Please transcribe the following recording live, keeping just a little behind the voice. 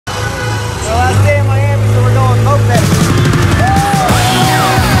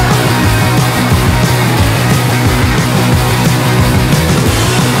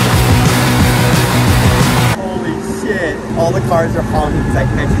cars are honking because I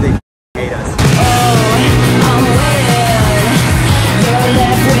bet you they hate us.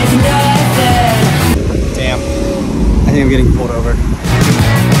 Damn. I think I'm getting pulled over.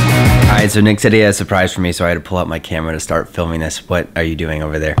 Alright, so Nick said he had a surprise for me, so I had to pull out my camera to start filming this. What are you doing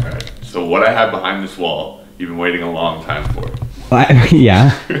over there? Alright, so what I have behind this wall, you've been waiting a long time for. What?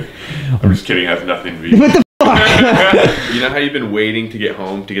 Yeah. I'm just kidding, it has nothing to do. What the fuck? You know how you've been waiting to get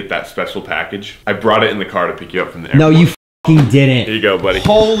home to get that special package? I brought it in the car to pick you up from the airport. No, you fucking didn't. Here you go, buddy.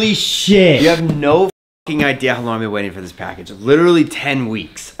 Holy shit. You have no fucking idea how long I've been waiting for this package. Literally 10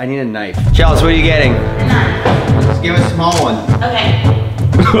 weeks. I need a knife. Chelsea, what are you getting? A knife. Just give a small one. Okay.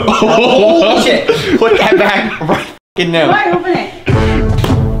 Oh shit! Put that back right fucking now. Why open it?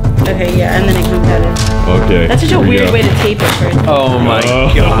 Okay, yeah, and then it comes out. Okay. That's such a weird way to tape it for it. Oh my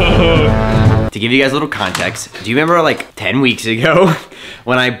god. To give you guys a little context, do you remember like 10 weeks ago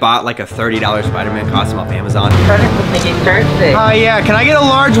when I bought like a $30 SpiderMan costume off Amazon? Oh yeah, can I get a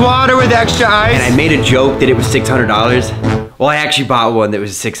large water with extra ice? And I made a joke that it was $600. Well, I actually bought one that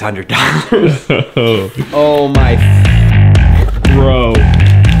was $600. Oh my bro.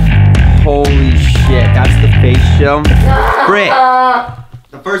 Holy shit, that's the face show. Britt.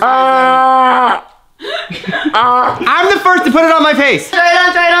 The first I'm the first to put it on my face. Try it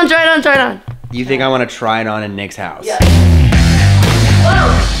on, try it on, try it on, try it on. You think I want to try it on in Nick's house? Yeah. Whoa.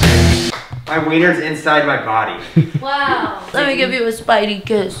 My wiener's inside my body. Wow. Let me give you a Spidey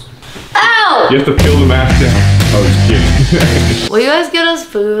kiss. Ow! You have to peel the mask down. Oh, just kidding. Will you guys get us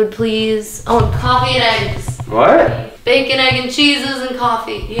food, please? I want coffee and eggs. What? Bacon, egg, and cheeses and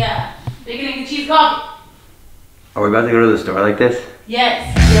coffee. Yeah. Bacon, egg, and cheese coffee. Are we about to go to the store like this?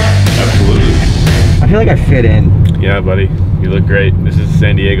 Yes. Yes. Absolutely. I feel like I fit in. Yeah, buddy. You look great. This is a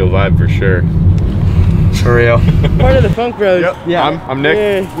San Diego vibe for sure. For real. Part of the Funk Bros. Yep. Yeah. I'm Nick.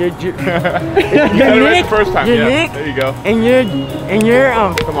 You're You got it right the first time. You're Yeah. Nick. There you go. And you're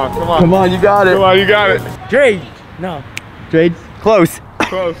Come on, come on. Come on, you got it. Come on, you got it. Drage. No. Trade. Close.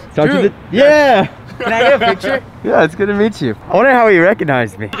 Close. Start Drew. with the, yeah. Can I get a picture? Yeah, it's good to meet you. I wonder how he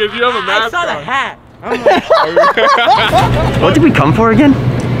recognized me. Because you have a I mask saw the on. hat. I'm like, What did we come for again?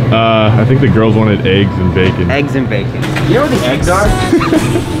 I think the girls wanted eggs and bacon. Eggs and bacon. You know where the eggs are?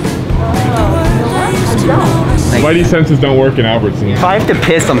 Spidey senses don't work in Albertsons. If I have to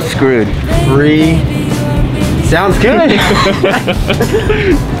piss, I'm screwed. 3. Sounds good.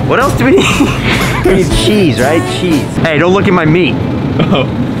 What else do we need? We need cheese, right? Cheese. Hey, don't look at my meat. Oh.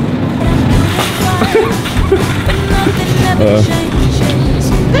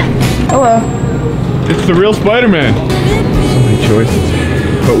 hello. It's the real Spider-Man. So many choices.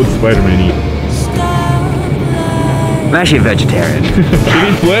 What would Spider-Man eat? I'm actually a vegetarian. Did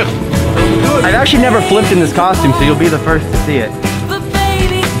he flip? I've actually never flipped in this costume, so you'll be the first to see it.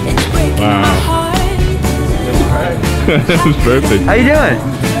 Wow. That was perfect. How you doing?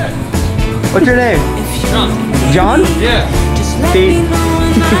 What's your name? John. John? Yeah. Pete.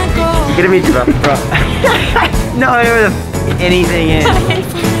 Good to meet you, bro. No, there was anything in.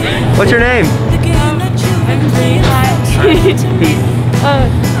 What's your name? Pete.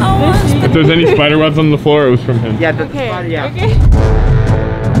 If there's any spider webs on the floor, it was from him. Yeah, the spider, yeah. Okay.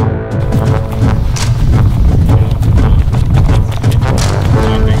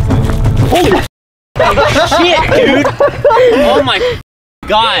 Holy Shit, dude. Oh my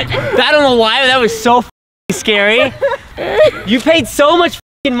god. I don't know why, but that was so scary. You paid so much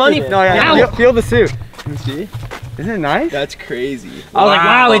money. No, yeah, feel the suit. Can you see? Isn't it nice? That's crazy. I was like,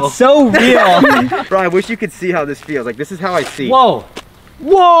 wow, it's so real. Bro, I wish you could see how this feels. Like, this is how I see. Whoa.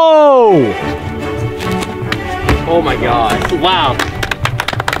 Whoa! Oh my god. Wow.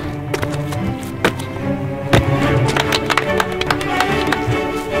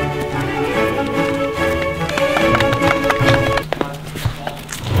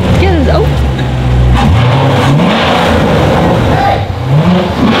 Get it out.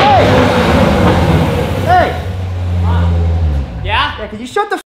 Hey! Yeah? Yeah, can you shut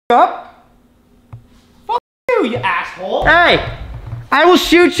the f up? You asshole. Hey! I will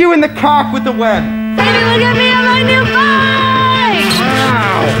shoot you in the cock with the web. Baby, look at me on my new bike!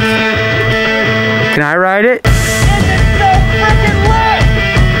 Wow! Can I ride it? This is so freaking lit!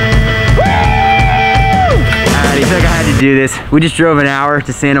 I feel like I had to do this. We just drove an hour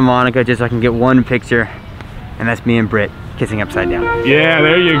to Santa Monica just so I can get one picture. And that's me and Britt kissing upside down. Yeah,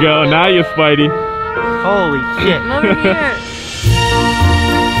 there you go. Now you're Spidey. Holy shit. Over here.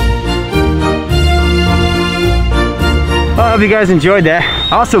 Well, I hope you guys enjoyed that.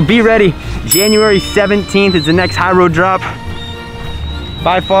 Also, be ready. January 17th is the next high road drop.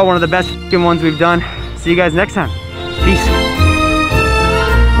 By far, one of the best f***ing ones we've done. See you guys next time. Peace.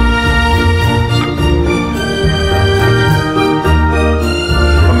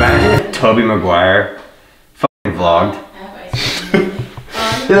 Toby Maguire fucking vlogged.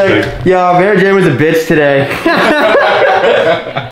 You're like, yo, Mary Jane was a bitch today.